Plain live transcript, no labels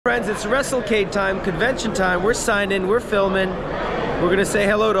Friends, it's Wrestlecade time, convention time. We're signing, we're filming. We're gonna say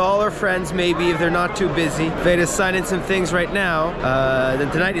hello to all our friends, maybe, if they're not too busy. Veda's signing some things right now. Then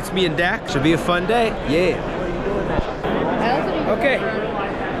tonight it's me and Dak. Should be a fun day. Yeah. Okay.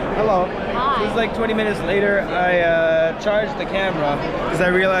 Hello. Hi. It was like 20 minutes later. I charged the camera because I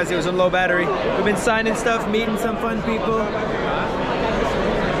realized it was on low battery. We've been signing stuff, meeting some fun people.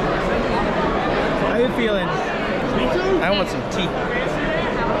 How you feeling? Me too. I want some tea.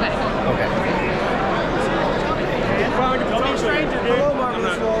 Okay. Hello,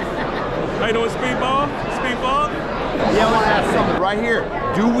 Marvelous Wolf. How you doing, Speedball? Speedball? Yeah, I want to ask something right here.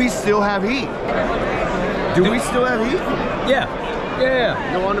 Do we still have heat? Do we still have heat? Yeah.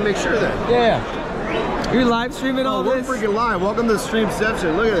 Yeah. I want to make sure that. Yeah. You're live streaming all this? We're freaking live. Welcome to the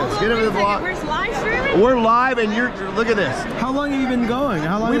streamception. Look at this. Get into the vlog. We're live streaming? We're live and look at this. How long have you been going?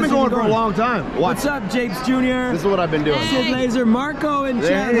 How long We've been going for a long time. Watch. What's up, Japes Jr.? This is what I've been doing. Sid Laser, Marco, and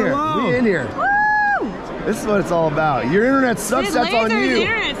Chad. Hello. We in here. Woo! This is what it's all about. Your internet sucks. Sid That's on Laser's you.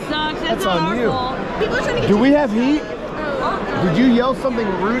 internet sucks. That's on you. People are trying to get Do we have heat? Did you yell something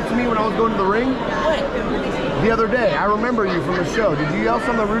rude to me when I was going to the ring? What? The other day. I remember you from the show. Did you yell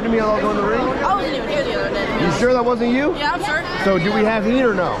something rude to me while I was going to the ring? I wasn't even here the other day. You sure that wasn't you? Yeah, I'm sure. So do we have heat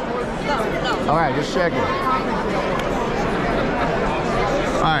or no? No. All right, just checking. All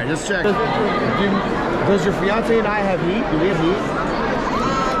right, just checking. Does your fiance and I have heat? Do we have heat?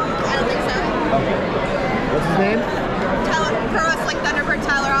 I don't think so. Okay. What's his name? Pro Wrestling Thunderbird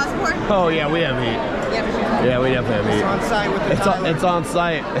Tyler Osborne. Oh yeah, we have heat. Yeah, for sure. Yeah, we definitely have heat. It's on site with the Tyler. It's on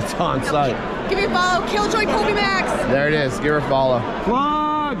site. It's on site. Give me a follow. Killjoy Kobe Max. There it is. Give her a follow.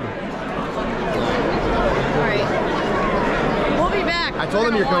 Vlog! All right. We'll be back. I told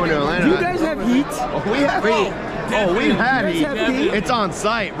him you're coming to Atlanta. Do you guys have heat? Oh, we have heat. Oh, we have heat. have heat? It's on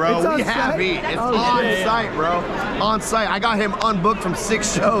site, bro. It's on we have site? heat. It's Oh, on shit. site, bro. On site. I got him unbooked from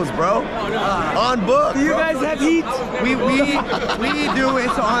 6 shows, bro. Unbooked. Do you guys have heat? We do,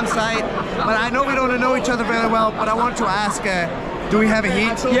 it's on site, but I know we don't know each other very well, but I want to ask, do we have a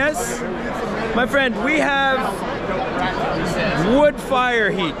heat? Yes. My friend, we have wood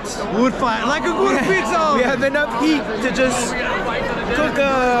fire heat. Wood fire, like a good pizza! We have enough heat to just cook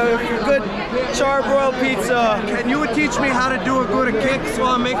a good charbroiled pizza. Can you teach me how to do a good kicks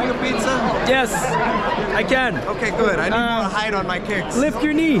while I'm making a pizza? Yes, I can. Okay, good. I need more height on my kicks. Lift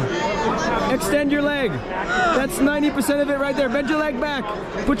your knee. Extend your leg. That's 90% of it right there. Bend your leg back.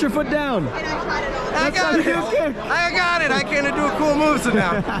 Put your foot down. I got it! I got it! I can't do cool moves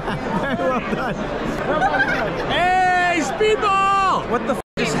now. Very well done. Hey, Speedball! What the f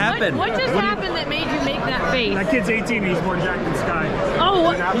just happened? What just happened that made you make that face? That kid's 18, he's more jacked than Sky. Oh,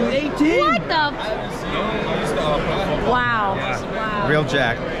 what? He's 18. What the? Wow. Wow. Real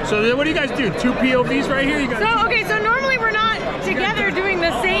Jack. So what do you guys do? 2 POVs right here? You got So, okay, so normally we're not together doing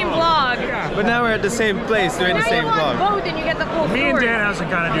the same vlog. But now we're at the same place doing the Now same you watch vlog. both and you get the full Me and story. Dan has to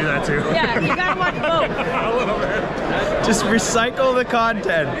kind of do that too. Yeah, you gotta watch both. A little bit. Just recycle the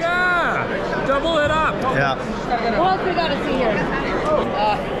content. Yeah, double it up. Yeah. What else we gotta see here?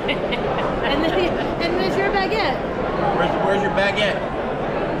 And there's your baguette. Where's your baguette?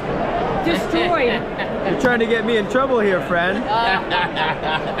 Destroyed. You're trying to get me in trouble here, friend.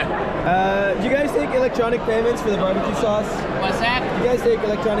 Do you guys take electronic payments for the barbecue sauce? What's that? Do you guys take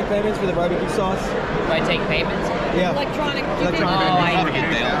electronic payments for the barbecue sauce? Do I take payments? Yeah. Electronic. Electronic Oh, payments.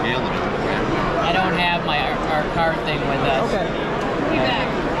 I don't have our card thing with us. Okay. We'll be back.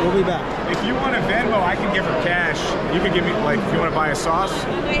 We'll be back. If you want a Venmo, I can give her cash. You can give me, like, if you want to buy a sauce,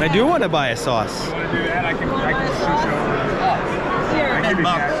 I do want to buy a sauce. you want to do that, I can shoot you over. Here. I give you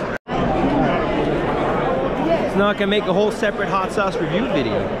cash. So now I can make a whole separate hot sauce review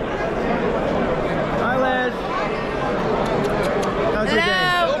video. Hi, Les. How's your day?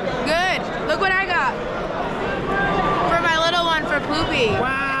 Hello. Good. Look what I got. For my little one, for Poopy.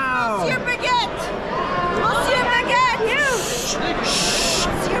 Wow. Monsieur Baguette. Monsieur Baguette. You.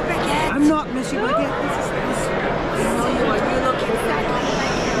 Monsieur Baguette. I'm not Monsieur Baguette. You look exactly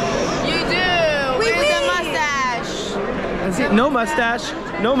like him. You do. With the mustache. That's it. No mustache.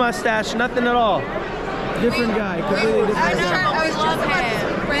 No mustache. Nothing at all. Different guy. Completely different I know. guy. I was just about to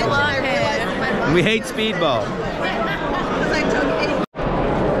French and I realized my We hate Speedball.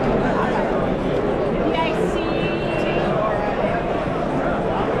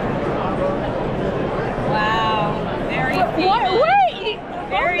 Wow. Very famous. Wait!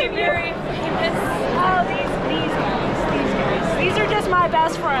 Very, very famous. Oh, these guys. These are just my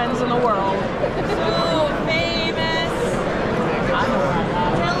best friends in the world. So famous.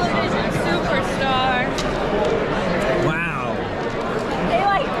 Television superstar. Wow. They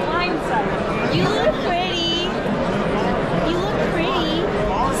like blindsided. You look pretty. You look pretty.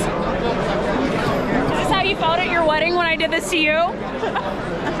 felt at your wedding when I did this to you?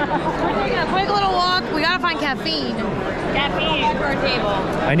 We're taking a quick little walk. We gotta find caffeine. Caffeine for our table.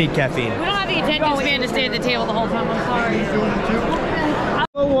 I need caffeine. We don't have the attention span to stay at the table the whole time. I'm sorry.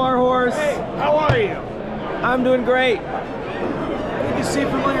 Hello, Warhorse. Hey, how are you? I'm doing great. You can see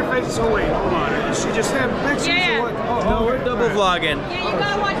familiar faces. Oh wait, hold on. Is she just have pictures Yeah. or what? Oh, No, we're double vlogging. Yeah, you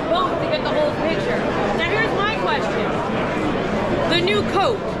gotta watch both to get the whole picture. Now here's my question. The new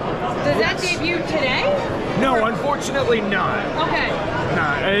coat, does that debut today? No, unfortunately not. Okay.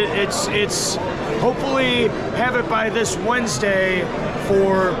 Nah, it's hopefully have it by this Wednesday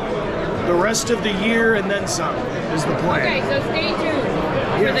for the rest of the year and then some is the plan. Okay, so stay tuned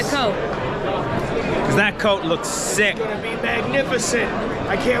for Yes. the coat. Because that coat looks sick. It's gonna be magnificent.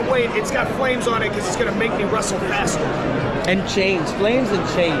 I can't wait. It's got flames on it because it's gonna make me wrestle faster. And chains. Flames and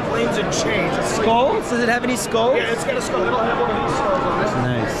chains. Flames and chains. It's like, Skulls? Does it have any skulls? yeah, it's got a skull. It'll have one of these skulls on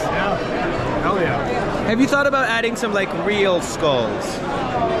it. Nice. Yeah. Hell yeah. Have you thought about adding some like real skulls?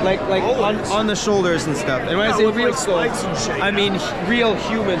 Like Always. on the shoulders and stuff. And when I Yeah, say with, real like, skulls, spikes and shit, I yeah. mean real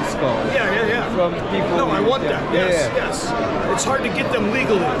human skulls. Yeah. From people. No, I want that. Yeah, Yes, yeah. yes. It's hard to get them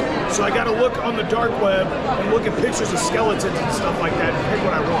legally, so I got to look on the dark web and look at pictures of skeletons and stuff like that and pick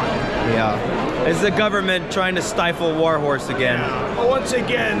what I want. Yeah. Is the government trying to stifle Warhorse again? But once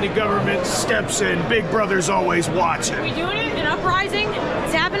again, the government steps in. Big Brother's always watching. We doing it? An uprising?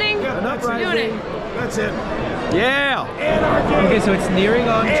 It's happening? Yeah, We're doing it. That's it. Yeah. Anarchy. Okay, so it's nearing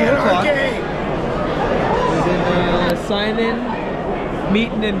on 2 o'clock. Anarchy. We've been signing,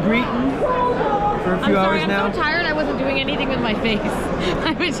 meeting and greeting for a few I'm sorry, hours now. I'm so tired I wasn't doing anything with my face.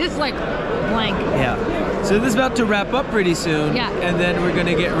 I was just like blank. Yeah. So this is about to wrap up pretty soon. Yeah. And then we're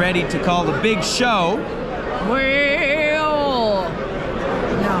gonna get ready to call the big show. Well,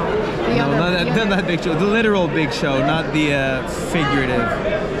 no. Not that big show. The literal big show, not the figurative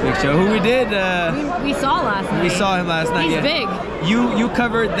big show. Who we did? We saw last night. We saw him last night. He's yeah. big. You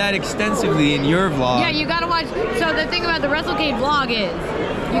covered that extensively in your vlog. Yeah, you gotta watch. So the thing about the Wrestlecade vlog is,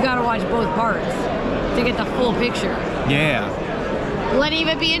 you gotta watch both parts to get the full picture. Yeah. Will any of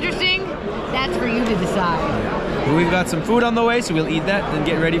it be interesting? That's for you to decide. Well, we've got some food on the way, so we'll eat that and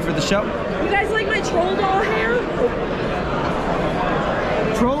get ready for the show. You guys like my troll doll hair?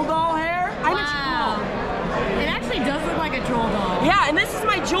 Troll doll hair? I'm a Wow. It actually does look like a troll doll. troll. Yeah, and this is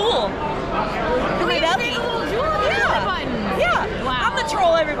my jewel. Can we My just belly. take a little jewel Yeah. button? Yeah. Wow. I'm the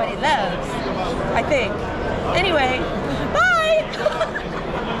troll everybody loves. I think. Anyway, bye.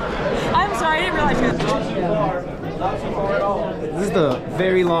 I'm sorry, I didn't realize you were. This is the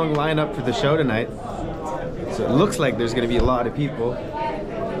very long lineup for the show tonight. So it looks like there's going to be a lot of people.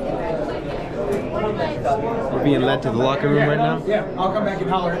 We're being led to the locker room right now. Yeah, I'll come back and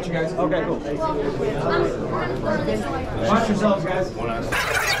holler at you guys. Okay, cool. Watch yourselves, guys.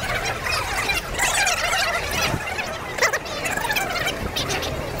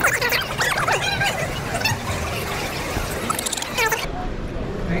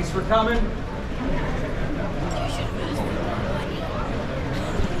 Thanks for coming.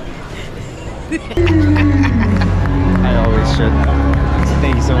 I always should.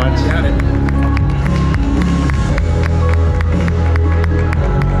 Thank you so much. Got it.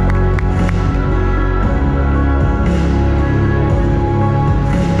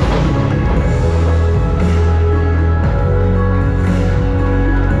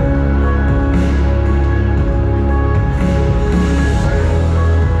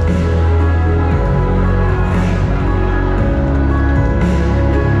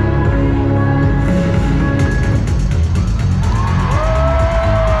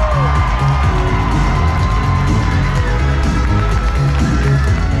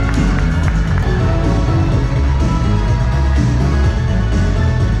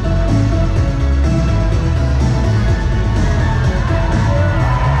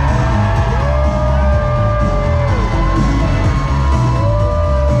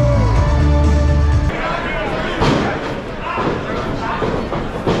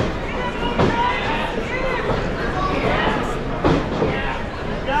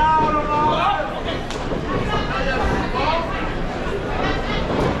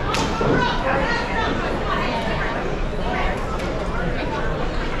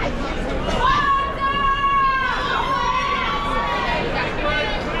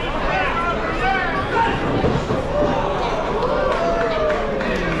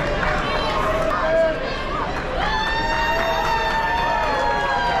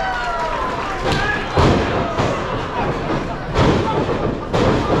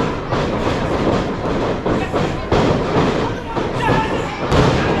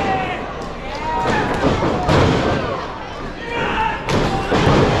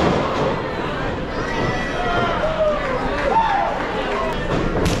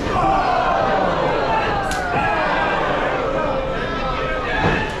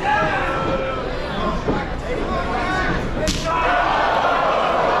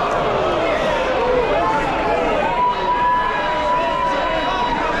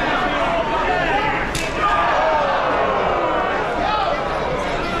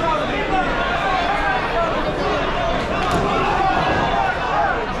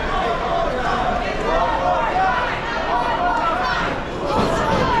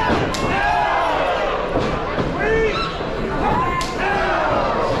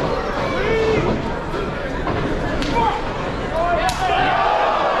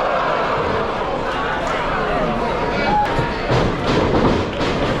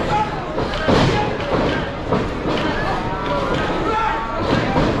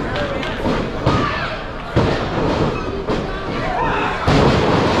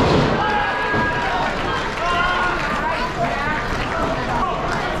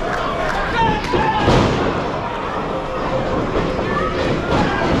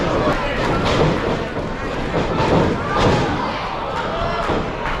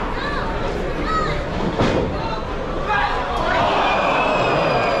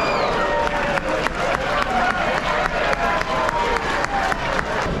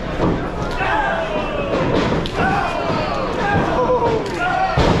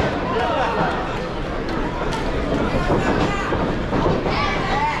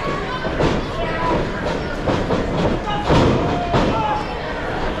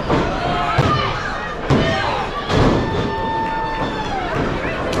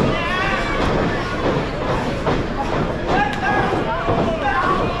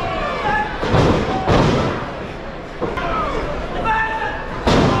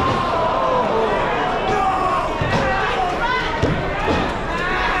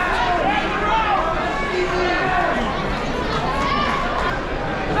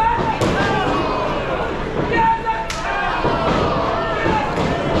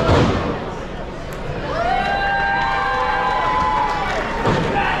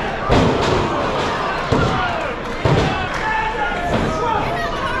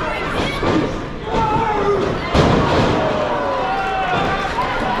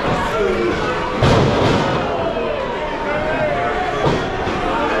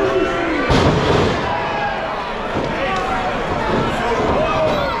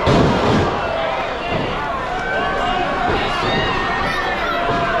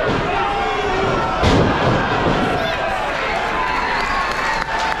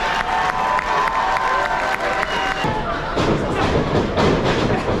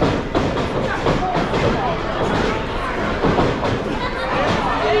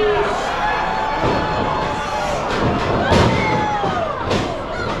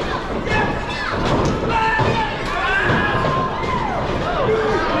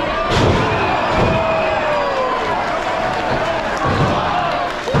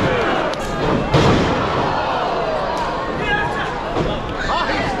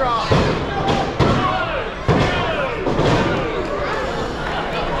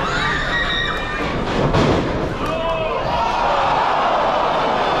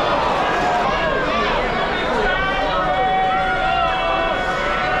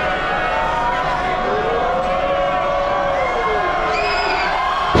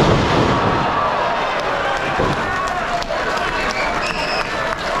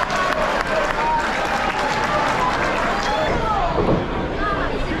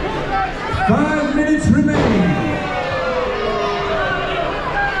 5 minutes remain.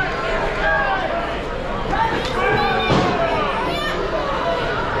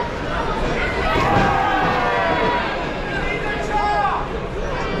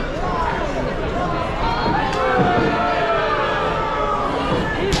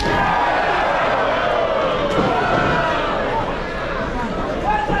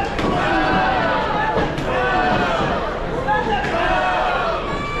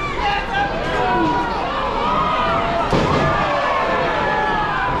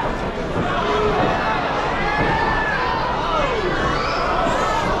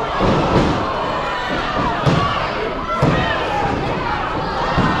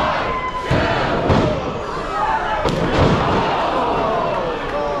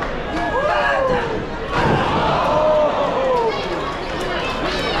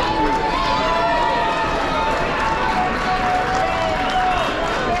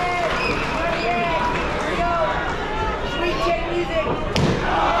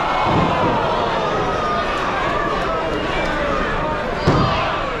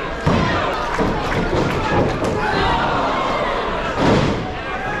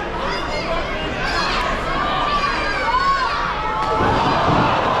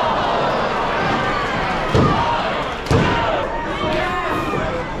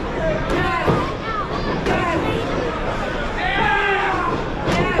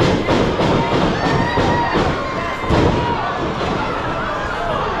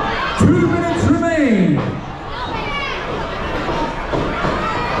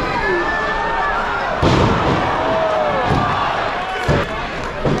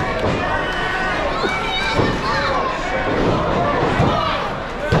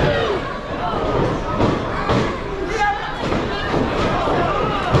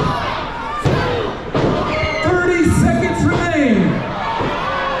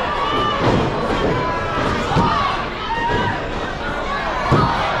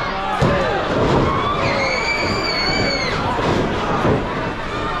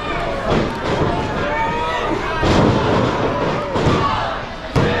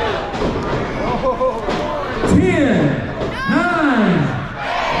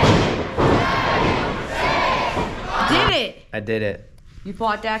 I did it. You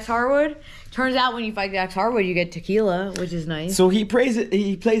fought Dax Harwood? Turns out when you fight Dax Harwood, you get tequila, which is nice. So he plays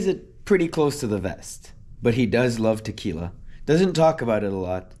it pretty close to the vest, but he does love tequila. Doesn't talk about it a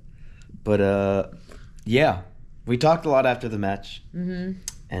lot, but yeah, we talked a lot after the match, and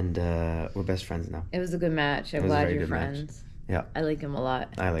we're best friends now. It was a good match. I'm glad you're friends. Yeah, I like him a lot.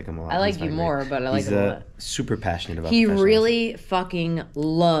 I like him a lot. I like you more, but I like him a lot. He's super passionate about. He really fucking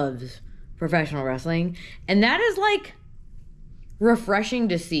loves professional wrestling, and that is like refreshing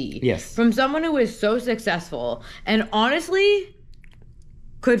to see. Yes. From someone who is so successful and honestly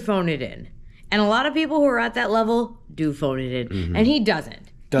could phone it in. And a lot of people who are at that level do phone it in. And he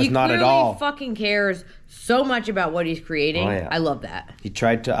doesn't. Does not at all. He fucking cares so much about what he's creating. Oh, yeah. I love that. He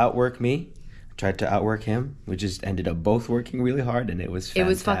tried to outwork me. I tried to outwork him. We just ended up both working really hard, and it was fantastic. It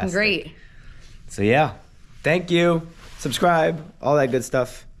was fucking great. So yeah, thank you. Subscribe, all that good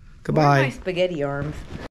stuff. Goodbye. Where are my spaghetti arms?